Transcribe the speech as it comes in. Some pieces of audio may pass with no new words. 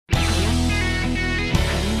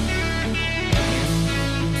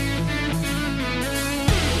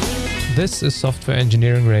This is Software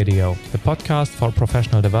Engineering Radio, the podcast for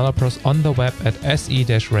professional developers on the web at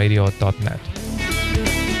se-radio.net.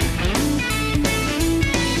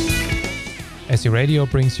 SE Radio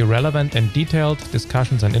brings you relevant and detailed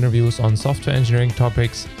discussions and interviews on software engineering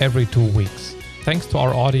topics every 2 weeks. Thanks to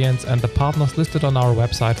our audience and the partners listed on our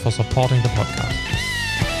website for supporting the podcast.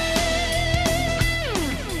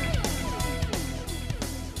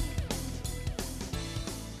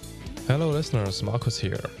 Hello listeners, Markus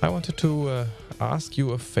here. I wanted to ask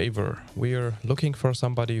you a favor. We're looking for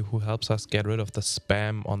somebody who helps us get rid of the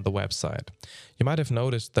spam on the website. You might have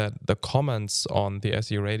noticed that the comments on the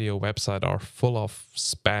SE Radio website are full of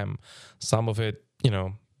spam. Some of it,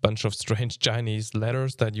 bunch of strange Chinese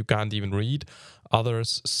letters that you can't even read.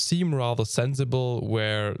 Others seem rather sensible,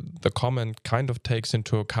 where the comment kind of takes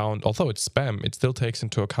into account, although it's spam, it still takes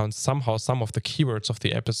into account somehow some of the keywords of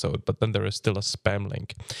the episode, but then there is still a spam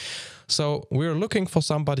link. So we're looking for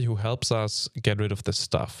somebody who helps us get rid of this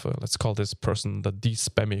stuff. Let's call this person the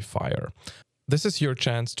de-spamifier. This is your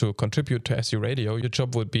chance to contribute to SE Radio. Your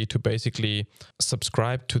job would be to basically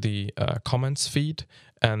subscribe to the comments feed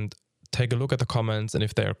and take a look at the comments, and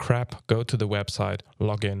if they're crap, go to the website,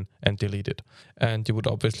 log in, and delete it. And you would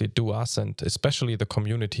obviously do us, and especially the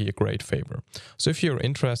community, a great favor. So if you're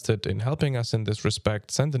interested in helping us in this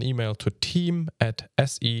respect, send an email to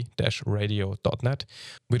team@se-radio.net.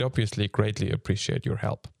 We'd obviously greatly appreciate your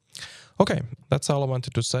help. Okay, that's all I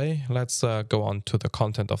wanted to say. Let's go on to the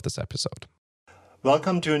content of this episode.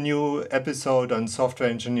 Welcome to a new episode on Software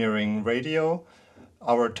Engineering Radio.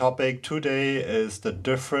 Our topic today is the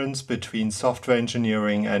difference between software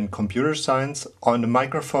engineering and computer science. On the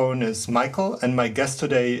microphone is Michael, and my guest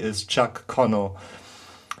today is Chuck Connell.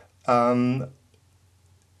 At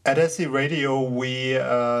SE Radio, we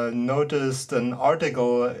noticed an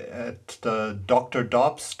article at the Dr.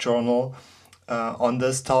 Dobbs journal on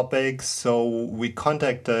this topic, so we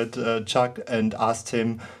contacted Chuck and asked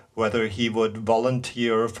him whether he would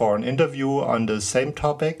volunteer for an interview on the same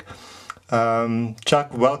topic. Chuck,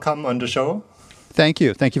 welcome on the show. Thank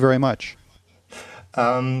you. Thank you very much.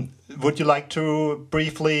 Would you like to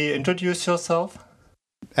briefly introduce yourself?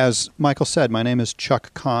 As Michael said, my name is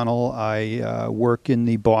Chuck Connell. I work in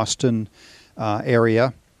the Boston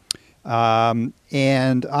area.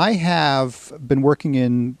 And I have been working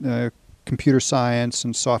in computer science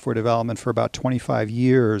and software development for about 25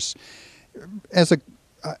 years.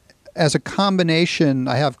 As a combination,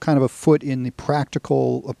 I have kind of a foot in the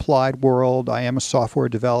practical applied world. I am a software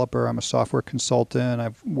developer. I'm a software consultant.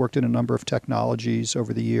 I've worked in a number of technologies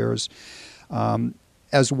over the years,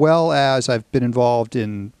 as well as I've been involved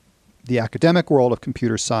in the academic world of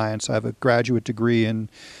computer science. I have a graduate degree in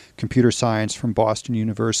computer science from Boston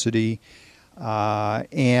University,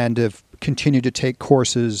 and have continued to take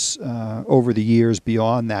courses over the years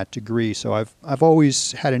beyond that degree. So I've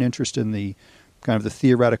always had an interest in the kind of the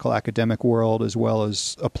theoretical academic world as well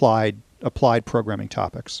as applied programming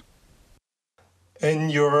topics. In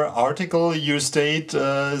your article, you state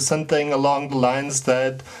something along the lines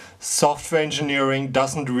that software engineering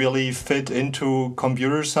doesn't really fit into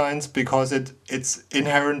computer science because it's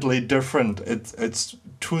inherently different. It's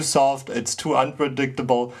too soft, it's too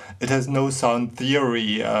unpredictable, it has no sound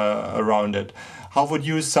theory around it. How would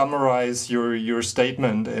you summarize your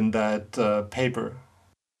statement in that paper?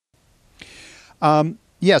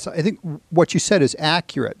 Yes, I think what you said is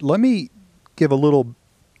accurate. Let me give a little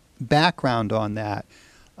background on that.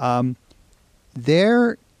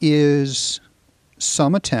 There is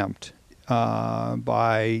some attempt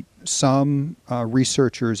by some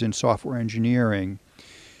researchers in software engineering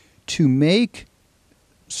to make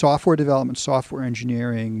software development, software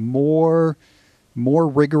engineering more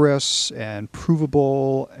rigorous and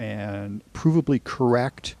provable and provably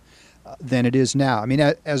correct than it is now. I mean,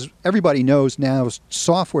 as everybody knows now,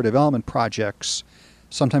 software development projects,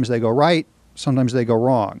 sometimes they go right, sometimes they go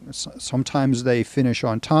wrong. Sometimes they finish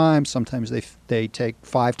on time, sometimes they take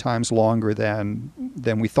 5 times longer than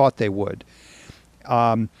we thought they would.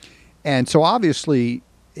 And so obviously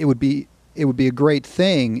it would be a great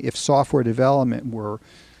thing if software development were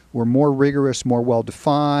more rigorous, more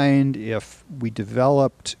well-defined, if we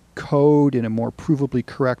developed code in a more provably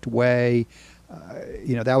correct way.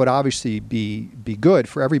 That would obviously be good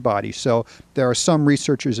for everybody. So there are some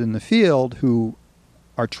researchers in the field who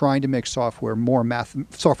are trying to make software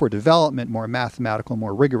development more mathematical,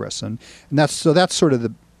 more rigorous, and that's sort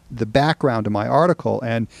of the background of my article.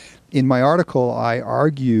 And in my article, I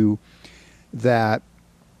argue that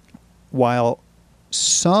while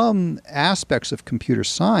some aspects of computer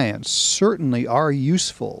science certainly are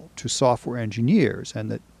useful to software engineers,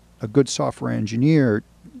 and that a good software engineer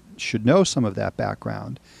should know some of that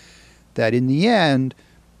background, that in the end,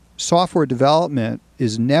 software development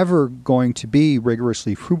is never going to be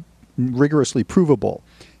rigorously provable.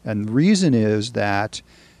 And the reason is that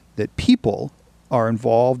people are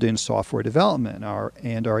involved in software development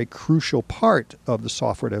and are a crucial part of the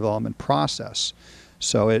software development process.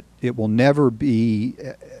 So it will never be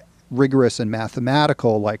rigorous and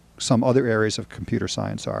mathematical like some other areas of computer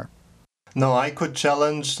science are. Now, I could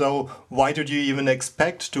challenge, so why did you even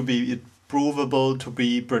expect to be provable, to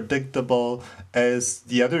be predictable as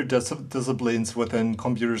the other disciplines within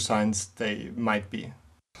computer science they might be?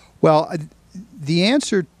 Well, the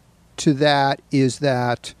answer to that is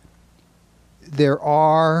that there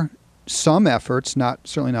are some efforts,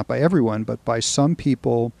 certainly not by everyone, but by some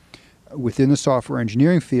people within the software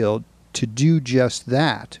engineering field to do just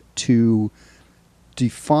that, to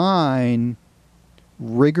define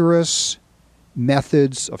rigorous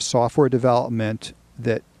methods of software development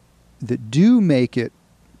that do make it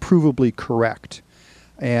provably correct.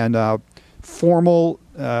 And formal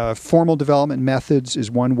development methods is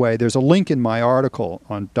one way. There's a link in my article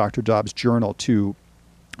on Dr. Dobbs' journal to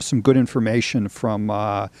some good information from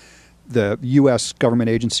the U.S. government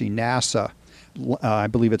agency NASA. I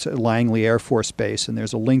believe it's at Langley Air Force Base, and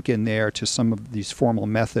there's a link in there to some of these formal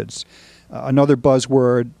methods. Another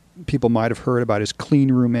buzzword people might have heard about is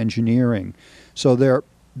clean room engineering. So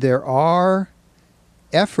there are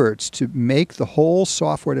efforts to make the whole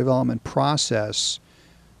software development process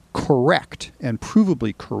correct and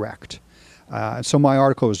provably correct. So my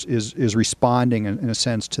article is responding in a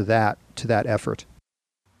sense to that effort.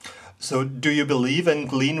 So do you believe in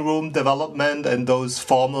clean room development and those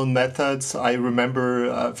formal methods? I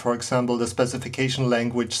remember, for example, the specification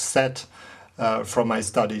language set from my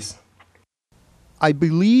studies. I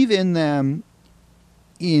believe in them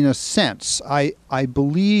in a sense. I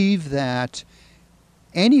believe that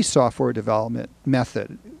any software development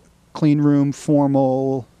method, clean room,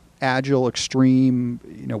 formal, agile, extreme,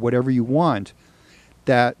 whatever you want,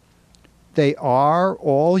 that they are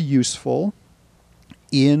all useful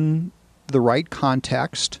in the right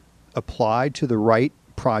context, applied to the right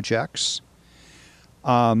projects.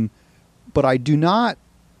 But I do not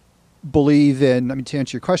believe in, to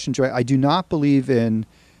answer your question, Joy, I do not believe in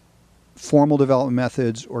formal development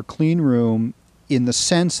methods or clean room in the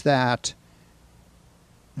sense that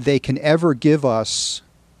they can ever give us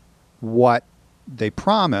what they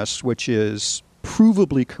promise, which is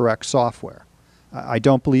provably correct software. I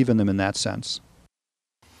don't believe in them in that sense.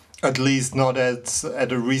 At least not at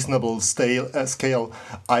a reasonable scale.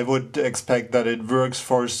 I would expect that it works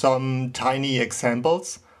for some tiny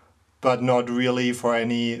examples, but not really for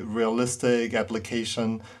any realistic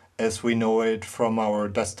application as we know it from our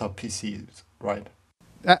desktop PCs, right?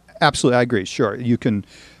 Absolutely, I agree. Sure, we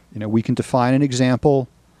can define an example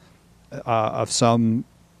of some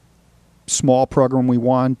small program we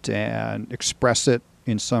want and express it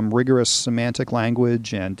in some rigorous semantic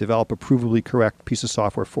language and develop a provably correct piece of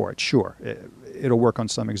software for it. Sure, it'll work on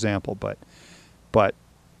some example, but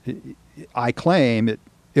I claim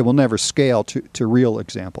it will never scale to real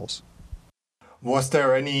examples. Was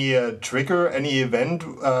there any trigger, any event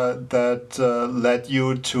that led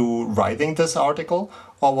you to writing this article?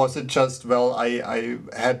 Or was it just, well, I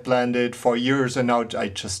had planned it for years and now I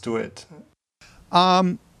just do it?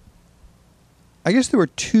 I guess there were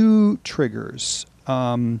two triggers.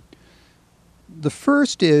 The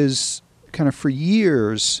first is kind of for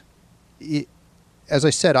years, as I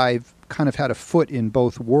said, I've kind of had a foot in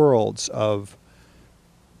both worlds of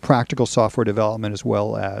practical software development as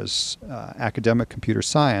well as academic computer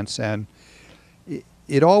science, and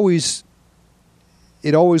it always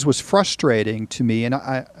was frustrating to me, and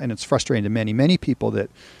it's frustrating to many people that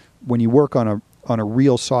when you work on a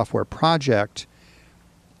real software project,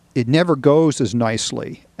 it never goes as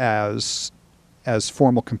nicely as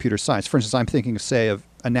formal computer science. For instance, I'm thinking, say, of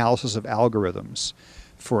analysis of algorithms,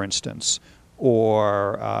 for instance,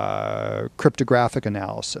 or cryptographic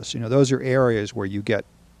analysis. Those are areas where you get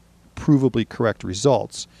provably correct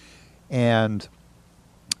results, and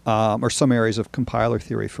or some areas of compiler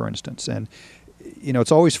theory, for instance. And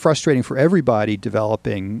it's always frustrating for everybody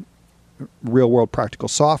developing real-world practical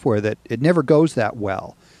software that it never goes that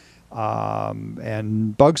well.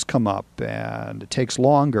 And bugs come up, and it takes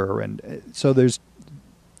longer, and so there's,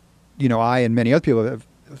 I and many other people have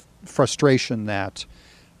frustration that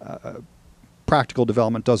practical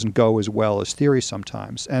development doesn't go as well as theory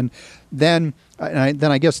sometimes. And then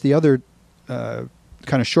I guess the other kind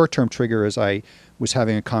of short-term trigger is I was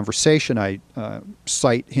having a conversation. I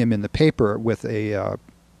cite him in the paper with a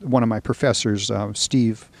one of my professors,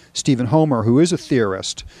 Stephen Homer, who is a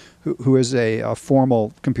theorist, who is a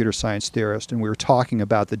formal computer science theorist, and we were talking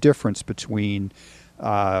about the difference between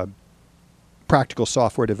practical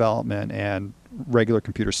software development and regular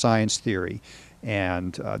computer science theory,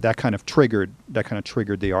 and that kind of triggered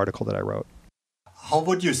the article that I wrote. How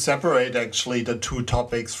would you separate actually the two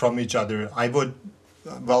topics from each other?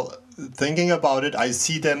 Thinking about it, I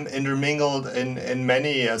see them intermingled in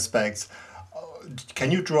many aspects.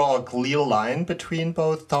 Can you draw a clear line between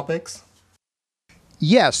both topics?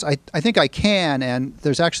 Yes, I think I can, and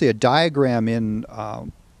there's actually a diagram in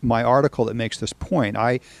my article that makes this point.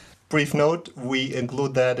 Brief note, we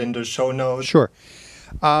include that in the show notes. Sure.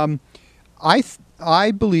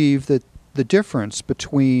 I believe that the difference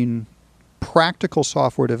between practical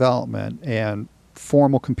software development and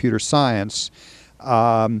formal computer science,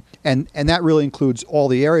 and that really includes all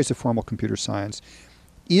the areas of formal computer science,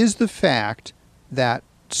 is the fact that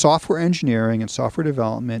software engineering and software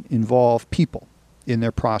development involve people in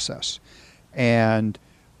their process. And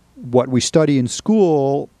what we study in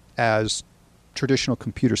school as traditional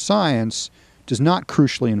computer science does not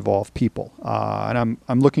crucially involve people. And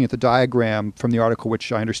I'm looking at the diagram from the article,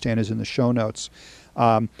 which I understand is in the show notes.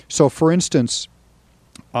 So for instance,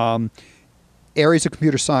 areas of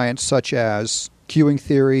computer science such as queuing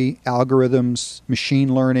theory, algorithms,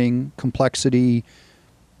 machine learning, complexity,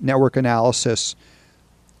 network analysis,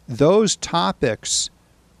 those topics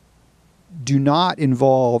do not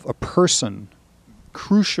involve a person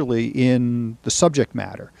crucially in the subject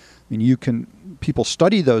matter. I mean, people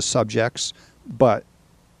study those subjects, but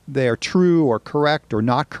they are true or correct or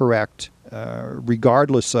not correct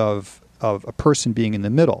regardless of a person being in the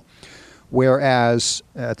middle. Whereas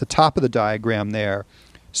at the top of the diagram there,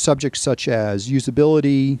 subjects such as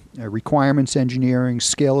usability, requirements engineering,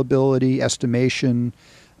 scalability, estimation,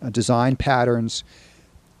 design patterns,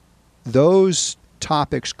 those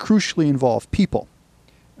topics crucially involve people.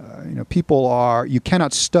 You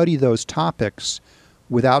cannot study those topics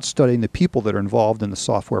without studying the people that are involved in the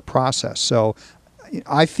software process. So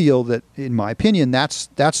I feel that, in my opinion, that's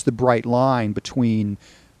the bright line between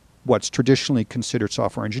what's traditionally considered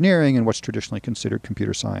software engineering and what's traditionally considered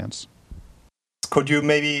computer science. Could you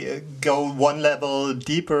maybe go one level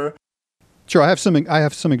deeper? Sure, I have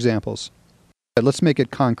some examples. Let's make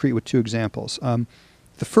it concrete with two examples.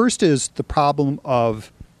 The first is the problem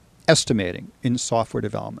of estimating in software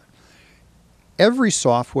development. Every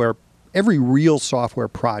real software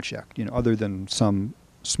project, other than some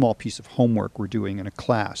small piece of homework we're doing in a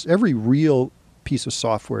class, every real piece of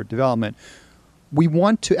software development, we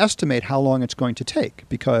want to estimate how long it's going to take,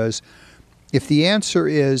 because if the answer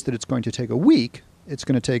is that it's going to take a week, it's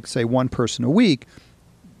going to take, say, one person a week,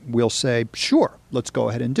 we'll say, sure, let's go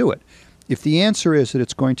ahead and do it. If the answer is that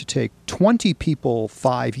it's going to take 20 people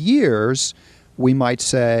 5 years, we might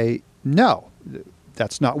say, no,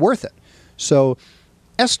 that's not worth it. So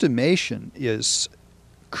estimation is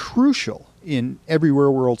crucial in every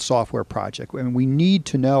real-world software project. I mean, we need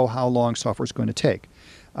to know how long software is going to take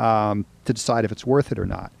to decide if it's worth it or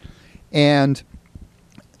not. And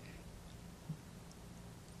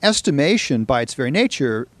estimation, by its very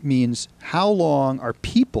nature, means how long are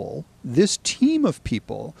people, this team of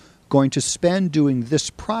people, going to spend doing this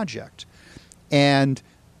project. And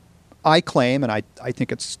I claim, and I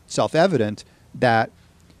think it's self-evident, that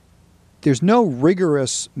there's no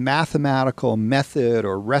rigorous mathematical method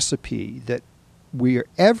or recipe that we are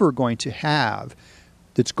ever going to have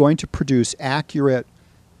that's going to produce accurate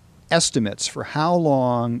estimates for how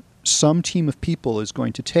long some team of people is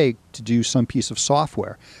going to take to do some piece of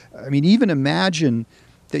software. I mean, even imagine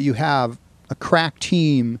that you have a crack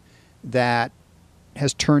team that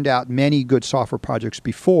has turned out many good software projects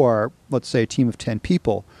before, let's say a team of 10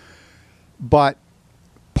 people, but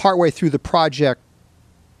partway through the project,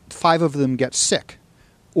 5 of them get sick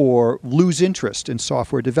or lose interest in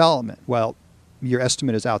software development. Well, your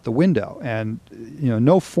estimate is out the window, and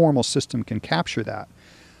no formal system can capture that.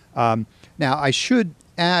 Now, I should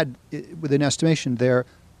add, with an estimation,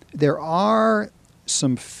 there are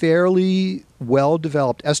some fairly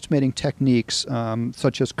well-developed estimating techniques,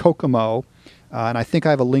 such as Kokomo, and I think I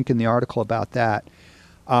have a link in the article about that,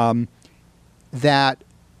 that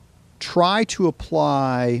try to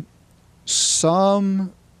apply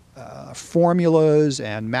some formulas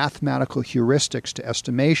and mathematical heuristics to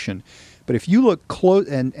estimation. But if you look close,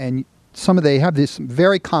 and they have these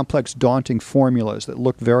very complex, daunting formulas that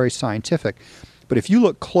look very scientific, but if you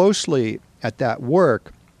look closely at that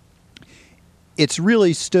work, it's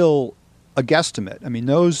really still a guesstimate. I mean,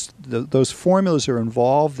 those formulas that are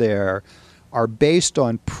involved there are based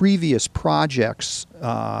on previous projects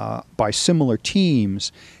by similar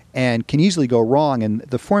teams and can easily go wrong. And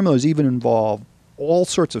the formulas even involve all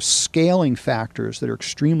sorts of scaling factors that are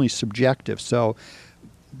extremely subjective. So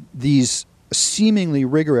these seemingly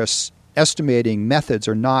rigorous estimating methods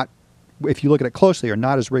are not, if you look at it closely, are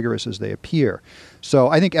not as rigorous as they appear. So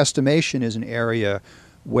I think estimation is an area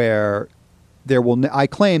where I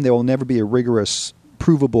claim there will never be a rigorous,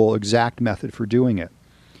 provable, exact method for doing it.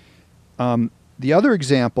 The other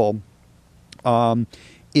example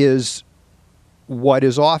is what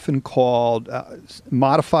is often called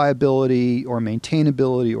modifiability or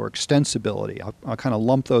maintainability or extensibility. I'll kind of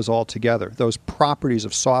lump those all together, those properties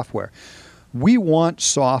of software. We want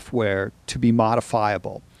software to be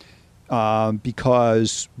modifiable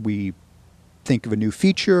because we think of a new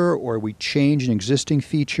feature or we change an existing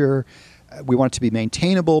feature. We want it to be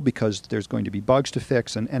maintainable because there's going to be bugs to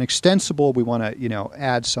fix, and extensible, we want to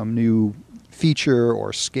add some new feature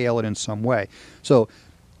or scale it in some way. So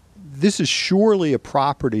this is surely a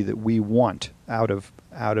property that we want out of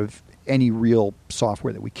any real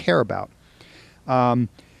software that we care about.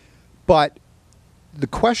 But the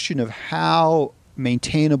question of how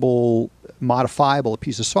maintainable, modifiable a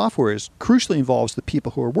piece of software is crucially involves the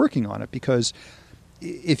people who are working on it, because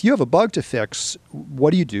if you have a bug to fix,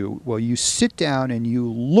 what do? Well, you sit down and you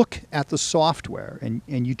look at the software and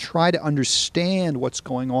you try to understand what's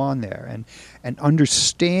going on there and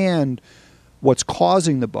understand what's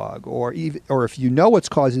causing the bug, or if you know what's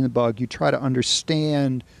causing the bug, you try to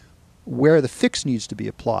understand where the fix needs to be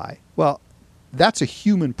applied. Well, that's a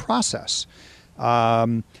human process.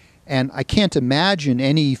 And I can't imagine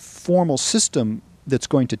any formal system that's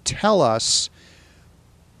going to tell us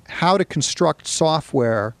how to construct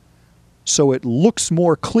software so it looks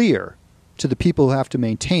more clear to the people who have to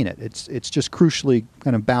maintain it. It's just crucially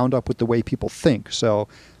kind of bound up with the way people think. So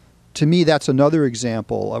to me, that's another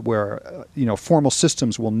example of where formal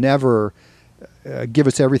systems will never give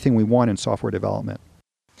us everything we want in software development.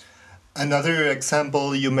 Another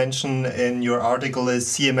example you mention in your article is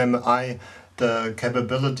CMMI, the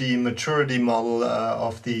Capability Maturity Model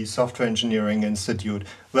of the Software Engineering Institute.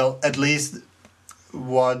 Well, at least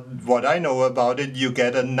what I know about it, you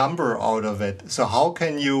get a number out of it. So how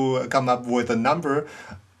can you come up with a number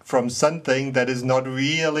from something that is not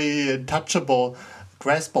really touchable,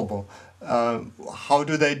 graspable? How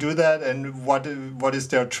do they do that, and what is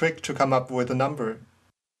their trick to come up with a number?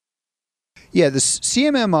 Yeah, the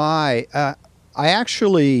CMMI,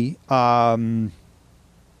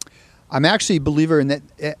 I'm actually a believer in that,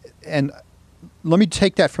 and let me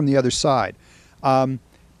take that from the other side.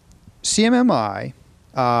 CMMI,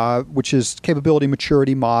 which is Capability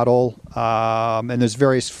Maturity Model, and there's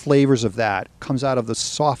various flavors of that, comes out of the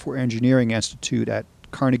Software Engineering Institute at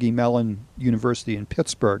Carnegie Mellon University in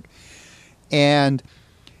Pittsburgh. And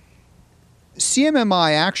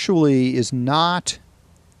CMMI actually is not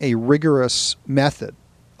a rigorous method,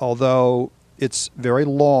 although it's very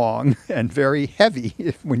long and very heavy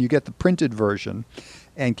when you get the printed version,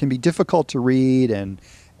 and can be difficult to read, and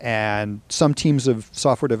some teams of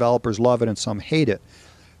software developers love it and some hate it.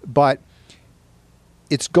 But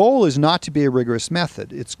its goal is not to be a rigorous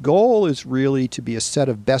method. Its goal is really to be a set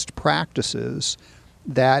of best practices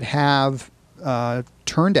that have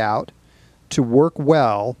turned out to work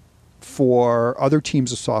well for other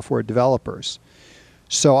teams of software developers.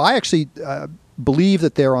 So I actually believe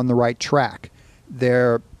that they're on the right track.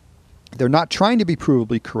 They're not trying to be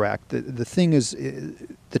provably correct. The thing is,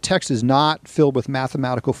 the text is not filled with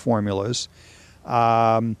mathematical formulas.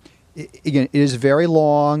 Again, it is very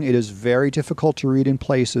long. It is very difficult to read in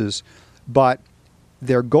places. But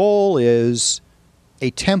their goal is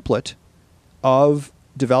a template of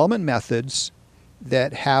development methods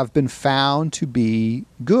that have been found to be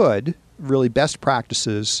good, really best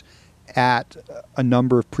practices at a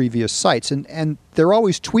number of previous sites, and they're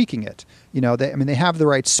always tweaking it. They have the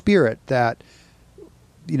right spirit that,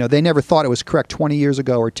 they never thought it was correct 20 years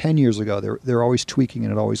ago or 10 years ago. They're always tweaking it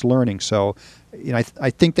and always learning. So, I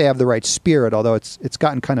think they have the right spirit, although it's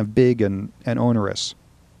gotten kind of big and onerous.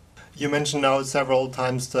 You mentioned now several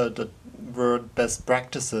times the word best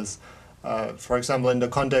practices. For example, in the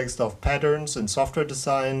context of patterns in software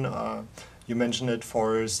design, you mentioned it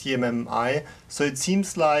for CMMI. So it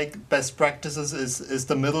seems like best practices is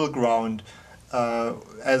the middle ground,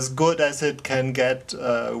 as good as it can get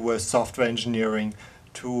with software engineering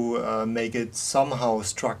to make it somehow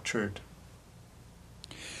structured.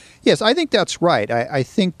 Yes, I think that's right. I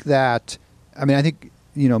think that,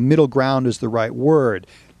 middle ground is the right word.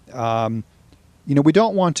 We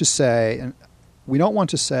don't want to say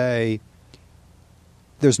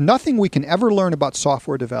there's nothing we can ever learn about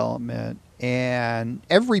software development, and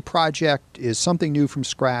every project is something new from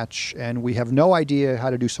scratch, and we have no idea how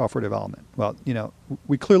to do software development. Well,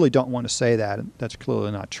 we clearly don't want to say that, and that's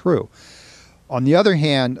clearly not true. On the other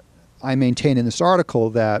hand, I maintain in this article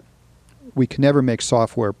that we can never make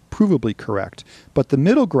software provably correct. But the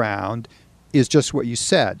middle ground is just what you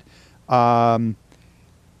said. Patterns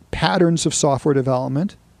of software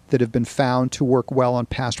development that have been found to work well on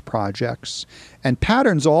past projects. And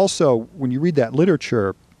patterns also, when you read that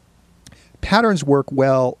literature, patterns work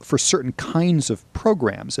well for certain kinds of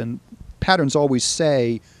programs. And patterns always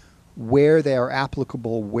say where they are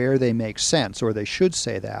applicable, where they make sense, or they should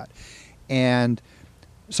say that. And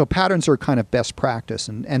so patterns are kind of best practice.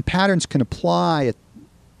 And patterns can apply at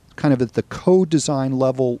kind of at the code design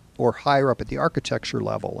level or higher up at the architecture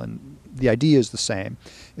level. And the idea is the same.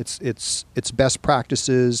 It's best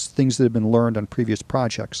practices, things that have been learned on previous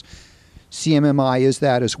projects. CMMI is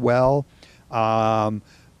that as well.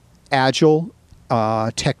 Agile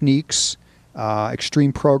techniques,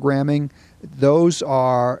 extreme programming, those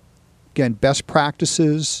are, again, best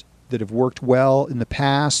practices that have worked well in the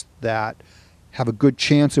past, that have a good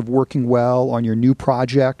chance of working well on your new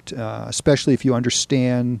project, especially if you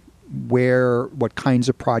understand what kinds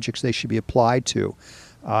of projects they should be applied to.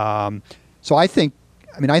 So I think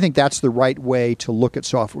that's the right way to look at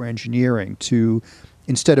software engineering, to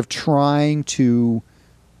instead of trying to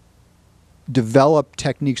develop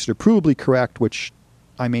techniques that are provably correct, which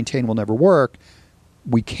I maintain will never work,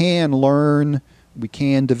 we can learn, we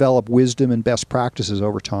can develop wisdom and best practices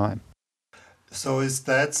over time. So is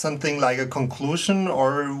that something like a conclusion,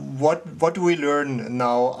 or what do we learn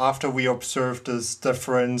now after we observe this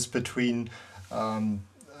difference between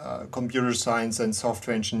computer science and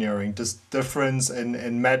software engineering, this difference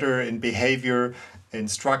in matter, in behavior, in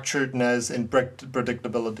structuredness, in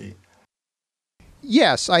predictability?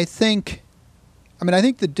 Yes, I think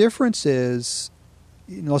the difference is,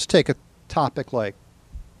 let's take a topic like,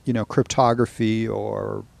 cryptography,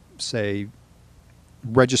 or say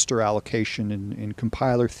register allocation in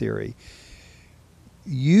compiler theory.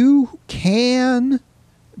 You can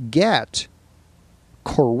get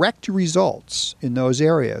correct results in those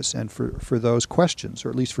areas and for those questions, or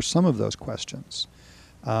at least for some of those questions.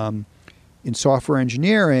 In software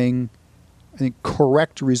engineering, I think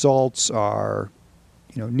correct results are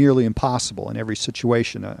nearly impossible in every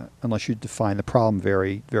situation, unless you define the problem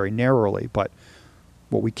very, very narrowly. But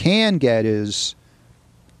what we can get is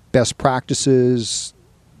best practices,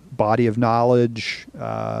 body of knowledge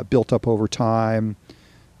built up over time,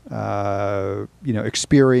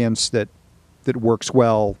 experience that works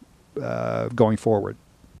well going forward.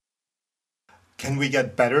 Can we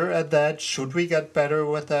get better at that? Should we get better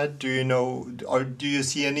with that? Do you know, or do you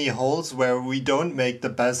see any holes where we don't make the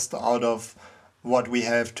best out of what we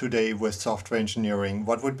have today with software engineering?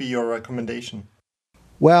 What would be your recommendation?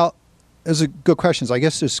 Well, those are good questions. I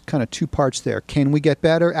guess there's kind of two parts there. Can we get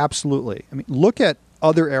better? Absolutely. Look at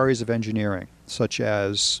other areas of engineering, such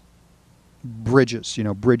as bridges,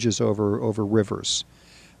 bridges over rivers,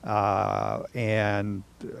 and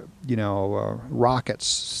rockets,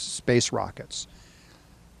 space rockets.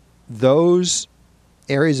 Those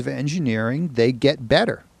areas of engineering, they get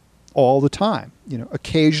better all the time.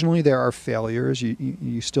 Occasionally there are failures.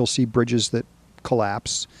 You still see bridges that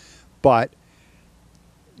collapse, but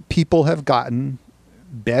people have gotten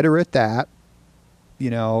better at that,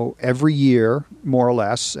 every year, more or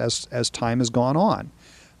less, as time has gone on.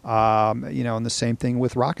 And the same thing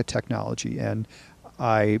with rocket technology. And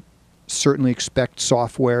I certainly expect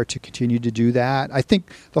software to continue to do that. I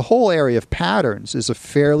think the whole area of patterns is a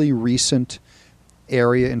fairly recent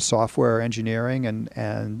area in software engineering,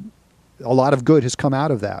 and a lot of good has come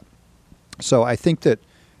out of that. So I think that,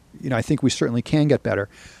 I think we certainly can get better.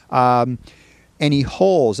 Any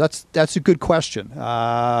holes? That's a good question.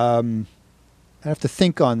 I have to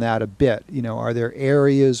think on that a bit. Are there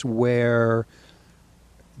areas where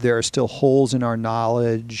there are still holes in our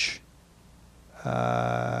knowledge?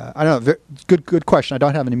 I don't know. Good question. I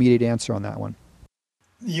don't have an immediate answer on that one.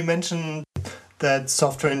 You mentioned that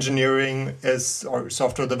software engineering or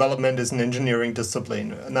software development is an engineering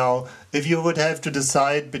discipline. Now, if you would have to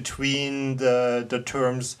decide between the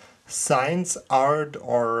terms science, art,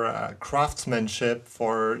 or craftsmanship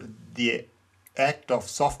for the act of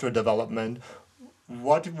software development,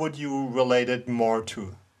 what would you relate it more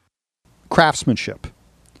to? Craftsmanship.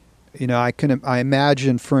 I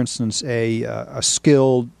imagine, for instance, a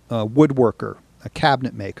skilled woodworker, a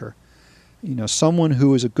cabinet maker. Someone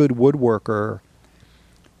who is a good woodworker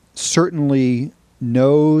certainly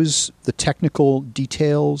knows the technical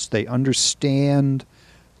details. They understand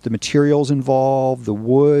the materials involved, the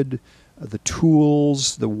wood, the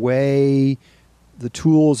tools, the way the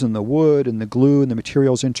tools and the wood and the glue and the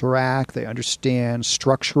materials interact. They understand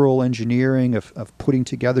structural engineering of putting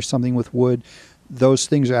together something with wood. Those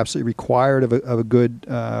things are absolutely required of a good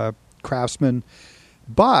craftsman.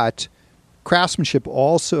 But craftsmanship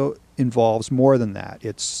also involves more than that.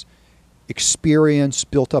 It's experience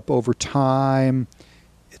built up over time.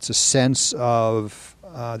 It's a sense of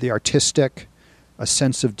the artistic, a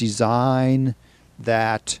sense of design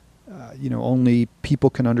that only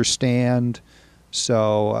people can understand.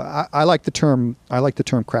 So I like the term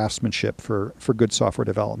craftsmanship for good software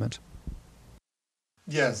development.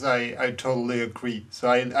 Yes, I totally agree. So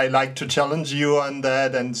I like to challenge you on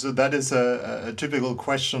that, and so that is a typical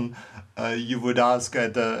question you would ask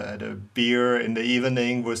at a beer in the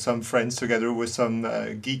evening with some friends, together with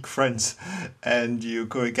some geek friends, and you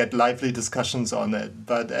could get lively discussions on it.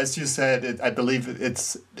 But as you said, I believe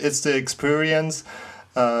it's the experience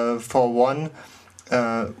for one.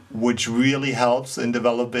 Which really helps in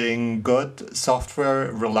developing good software,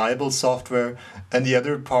 reliable software. And the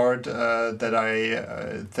other part that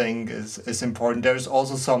I think is important, there's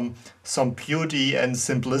also some beauty and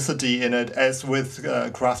simplicity in it, as with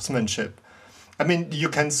craftsmanship. I mean, you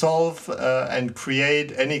can solve and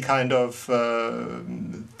create any kind of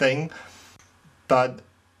thing, but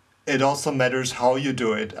it also matters how you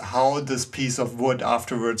do it, how this piece of wood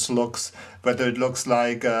afterwards looks, whether it looks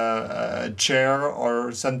like a chair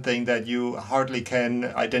or something that you hardly can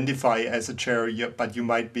identify as a chair, but you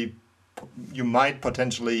might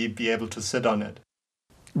potentially be able to sit on it.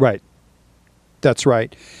 Right. That's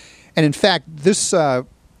right. And in fact, this sort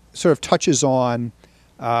of touches on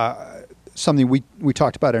something we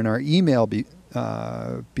talked about in our email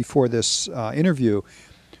before this interview,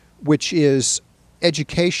 which is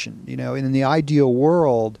education. In the ideal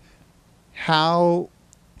world, how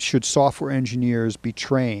should software engineers be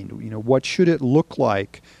trained? What should it look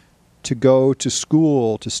like to go to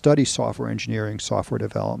school to study software engineering, software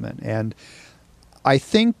development? And I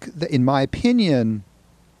think that, in my opinion,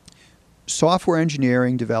 software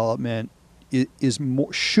engineering development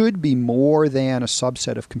should be more than a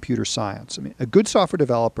subset of computer science. I mean, a good software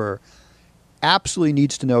developer absolutely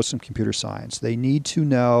needs to know some computer science. They need to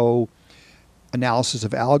know analysis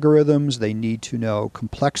of algorithms. They need to know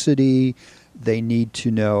complexity. They need to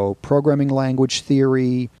know programming language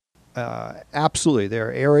theory. Absolutely, there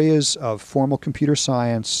are areas of formal computer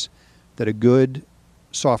science that a good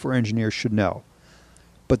software engineer should know.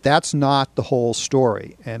 But that's not the whole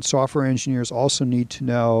story. And software engineers also need to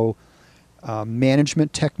know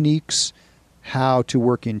management techniques, how to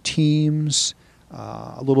work in teams,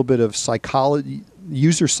 a little bit of psychology,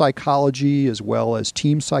 user psychology, as well as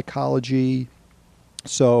team psychology.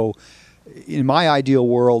 So in my ideal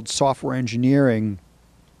world, software engineering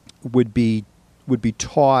would be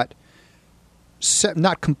taught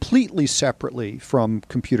not completely separately from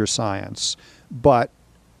computer science, but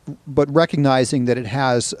recognizing that it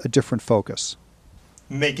has a different focus.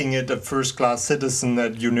 Making it a first-class citizen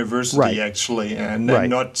at university, right. Actually, and right.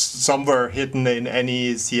 Not somewhere hidden in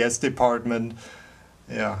any CS department.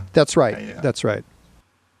 Yeah, that's right. That's right.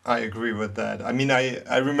 I agree with that. I mean,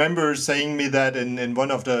 I remember saying me that in one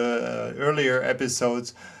of the earlier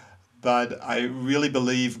episodes, but I really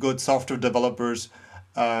believe good software developers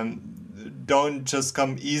don't just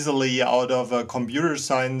come easily out of computer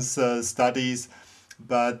science studies,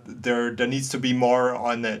 but there needs to be more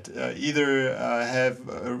on it. Either have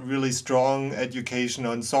a really strong education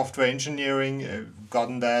on software engineering,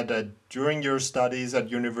 gotten that during your studies at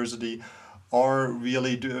university, or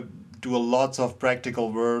really do a lots of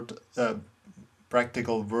practical work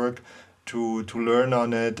to learn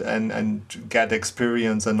on it and to get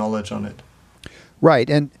experience and knowledge on it. Right,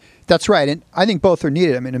 and that's right. And I think both are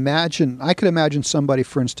needed. I mean, I could imagine somebody,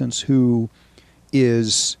 for instance, who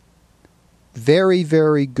is very,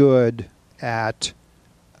 very good at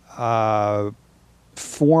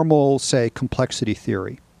formal, say, complexity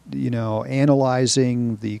theory,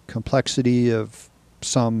 analyzing the complexity of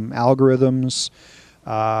some algorithms,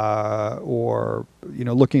 or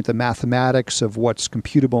looking at the mathematics of what's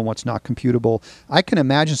computable and what's not computable. I can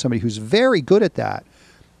imagine somebody who's very good at that,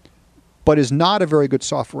 but is not a very good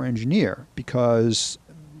software engineer because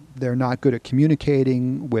they're not good at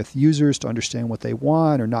communicating with users to understand what they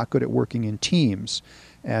want, or not good at working in teams.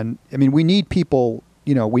 And I mean, we need people.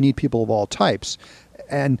 We need people of all types.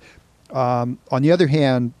 And on the other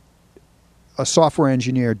hand, a software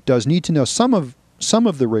engineer does need to know some of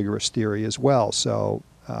the rigorous theory as well. So,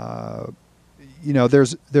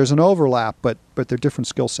 there's an overlap, but they're different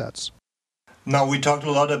skill sets. Now, we talked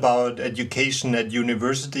a lot about education at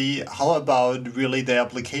university. How about really the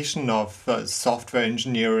application of software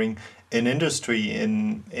engineering in industry,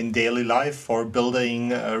 in daily life for building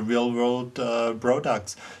real world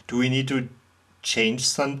products? Do we need to change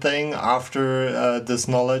something after this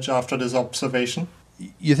knowledge, after this observation?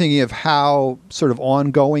 You're thinking of how sort of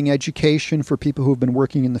ongoing education for people who've been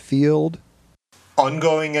working in the field?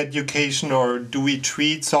 Ongoing education, or do we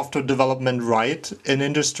treat software development right in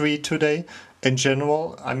industry today in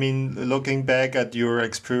general? I mean, looking back at your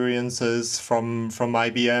experiences from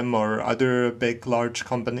IBM or other big, large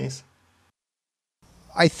companies.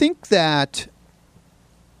 I think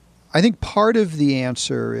part of the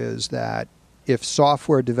answer is that if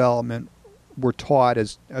software development were taught,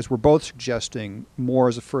 as we're both suggesting, more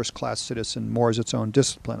as a first-class citizen, more as its own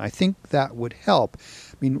discipline, I think that would help.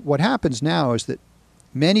 I mean, what happens now is that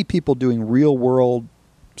many people doing real-world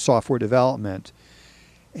software development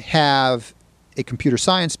have a computer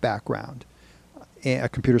science background, a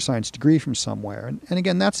computer science degree from somewhere. And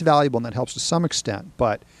again, that's valuable and that helps to some extent,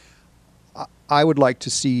 but I would like to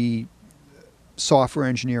see software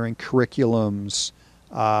engineering curriculums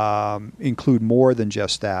include more than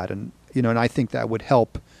just that, and I think that would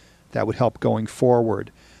help going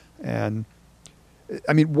forward. And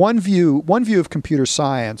I mean, one view of computer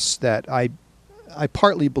science that I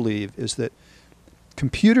partly believe is that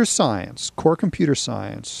core computer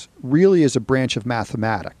science, really is a branch of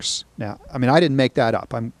mathematics. Now, I mean, I didn't make that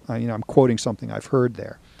up. I'm quoting something I've heard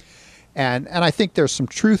there, and I think there's some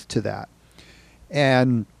truth to that.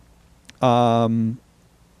 And and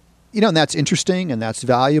that's interesting and that's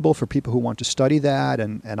valuable for people who want to study that.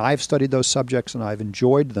 And I've studied those subjects and I've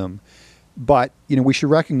enjoyed them. But, we should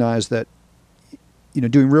recognize that,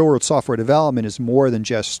 doing real world software development is more than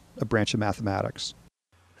just a branch of mathematics.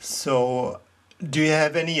 So do you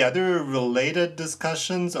have any other related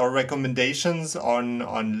discussions or recommendations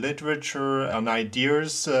on literature, on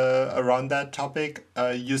ideas around that topic?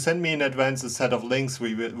 You sent me in advance a set of links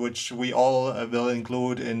which we all will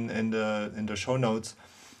include in the show notes.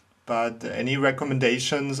 But any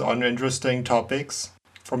recommendations on interesting topics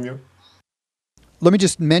from you? Let me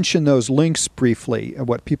just mention those links briefly,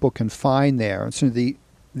 what people can find there. And so the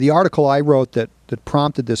article I wrote that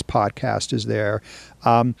prompted this podcast is there.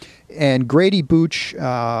 And Grady Booch,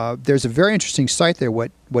 there's a very interesting site there.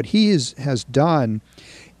 What he has done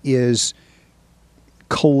is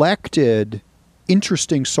collected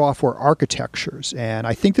interesting software architectures. And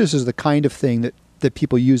I think this is the kind of thing that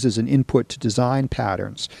people use as an input to design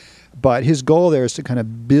patterns. But his goal there is to kind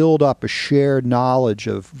of build up a shared knowledge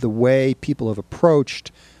of the way people have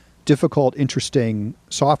approached difficult, interesting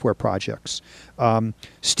software projects.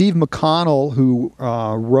 Steve McConnell, who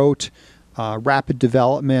wrote Rapid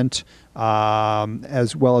Development,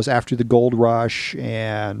 as well as After the Gold Rush,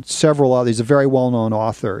 and several others, he's a very well-known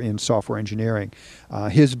author in software engineering.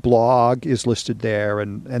 His blog is listed there,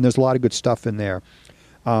 and there's a lot of good stuff in there.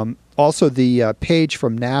 Also, the page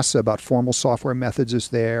from NASA about formal software methods is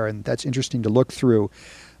there, and that's interesting to look through.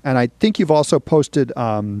 And I think you've also posted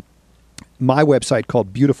my website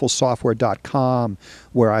called beautifulsoftware.com,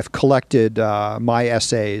 where I've collected my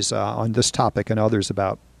essays on this topic and others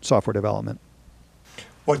about software development.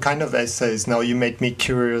 What kind of essays? Now you made me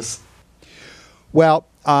curious. Well,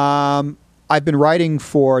 I've been writing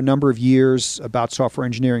for a number of years about software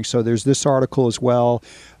engineering, so there's this article as well.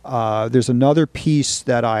 There's another piece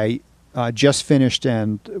that I just finished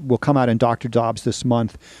and will come out in Dr. Dobbs this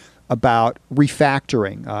month about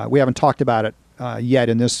refactoring. We haven't talked about it yet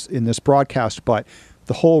in this broadcast, but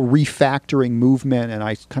the whole refactoring movement, and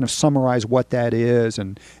I kind of summarize what that is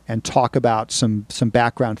and talk about some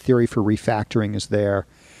background theory for refactoring is there.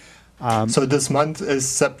 So this month is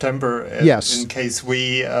September. Yes. In case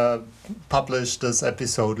we publish this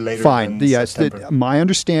episode later. Fine. Than Yes. September. My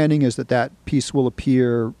understanding is that piece will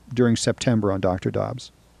appear during September on Dr.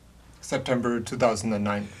 Dobbs. September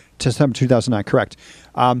 2009. September 2009, correct.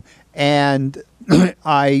 And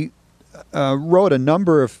I wrote a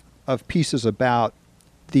number of pieces about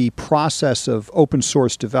the process of open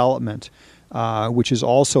source development, which is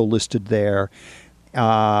also listed there,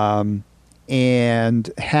 and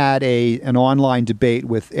had an online debate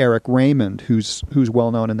with Eric Raymond, who's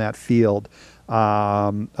well known in that field,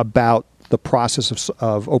 about the process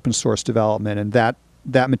of open source development, and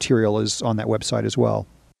that material is on that website as well.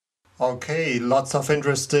 Okay, lots of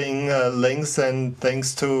interesting links and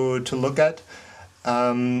things to look at.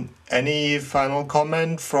 Any final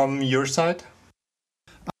comment from your side?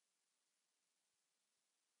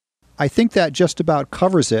 I think that just about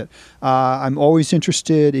covers it. I'm always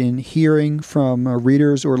interested in hearing from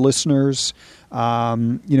readers or listeners,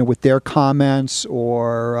 with their comments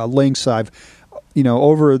or links. I've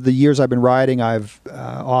over the years I've been writing, I've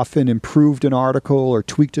often improved an article or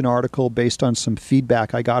tweaked an article based on some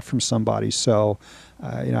feedback I got from somebody. So,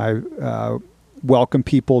 I welcome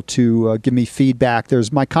people to give me feedback.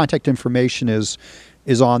 My contact information is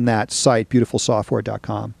on that site,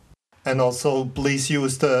 beautifulsoftware.com. And also, please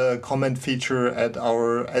use the comment feature at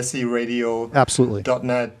our SERadio.net Absolutely.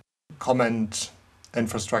 comment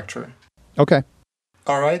infrastructure. Okay.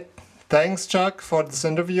 All right. Thanks, Chuck, for this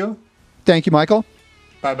interview. Thank you, Michael.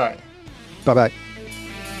 Bye-bye. Bye-bye.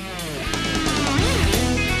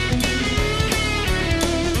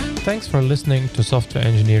 Thanks for listening to Software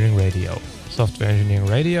Engineering Radio. Software Engineering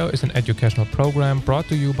Radio is an educational program brought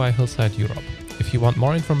to you by Hillside Europe. If you want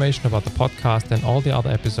more information about the podcast and all the other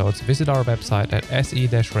episodes, visit our website at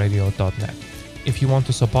se-radio.net. If you want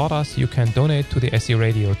to support us, you can donate to the SE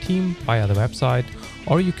Radio team via the website,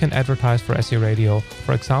 or you can advertise for SE Radio,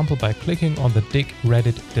 for example, by clicking on the Dig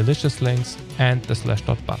Reddit Delicious links and the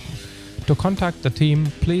 /dot button. To contact the team,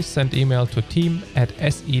 please send email to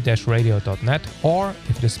team@se-radio.net, or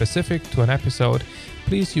if it is specific to an episode,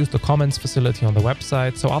 please use the comments facility on the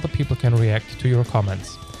website so other people can react to your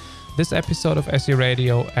comments. This episode of SE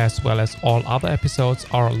Radio, as well as all other episodes,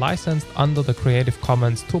 are licensed under the Creative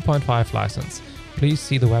Commons 2.5 license. Please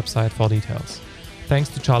see the website for details. Thanks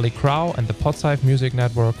to Charlie Crow and the Podsafe Music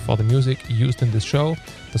Network for the music used in this show.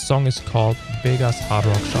 The song is called Vegas Hard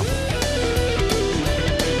Rock Shuffle.